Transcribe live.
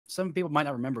some people might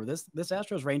not remember this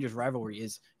Astros Rangers rivalry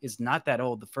is not that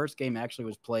old. The first game actually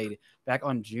was played back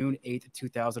on June 8th,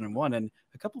 2001, and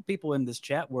a couple people in this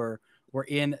chat were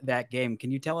in that game. Can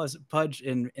you tell us, Pudge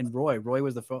and Roy? Roy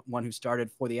was the one who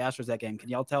started for the Astros that game. Can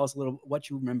y'all tell us a little what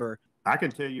you remember? I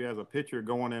can tell you as a pitcher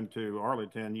going into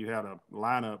Arlington, you had a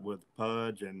lineup with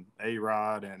Pudge and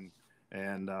A-Rod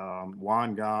and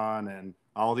Juan Gon and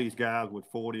all these guys with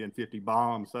 40 and 50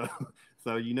 bombs.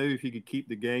 So you knew if you could keep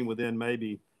the game within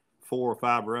maybe 4 or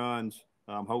 5 runs,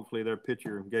 hopefully their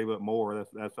pitcher gave up more.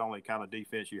 That's the only kind of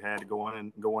defense you had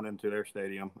going into their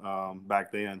stadium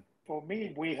back then. For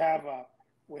me, we have a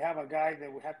guy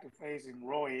that we have to face in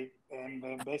Roy, and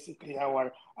basically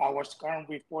our scouting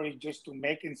report is just to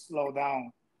make him slow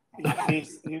down.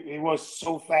 He was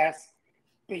so fast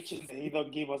pitching that he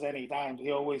don't give us any time.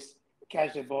 He always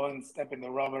catch the ball and step in the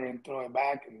rubber and throw it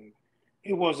back. And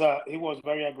he was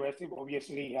very aggressive.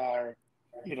 Obviously,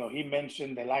 he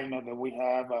mentioned the lineup that we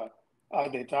have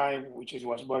at the time, which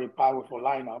was very powerful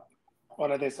lineup.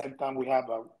 But at the same time, we have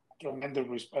a tremendous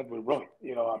respect with Roy.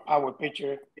 A power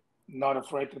pitcher, not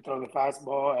afraid to throw the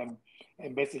fastball,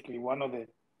 and basically one of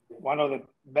the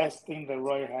best things that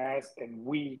Roy has, and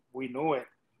we knew it,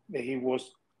 that he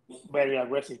was very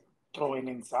aggressive throwing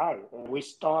inside. And we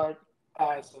start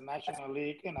as a National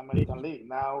League and American League.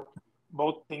 Now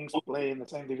both teams play in the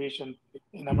same division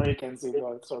in American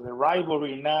League. So the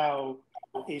rivalry now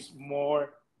is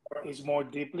more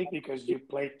deeply because you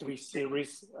play 3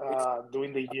 series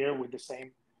during the year with the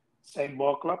same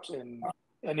ball clubs, and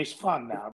it's fun now.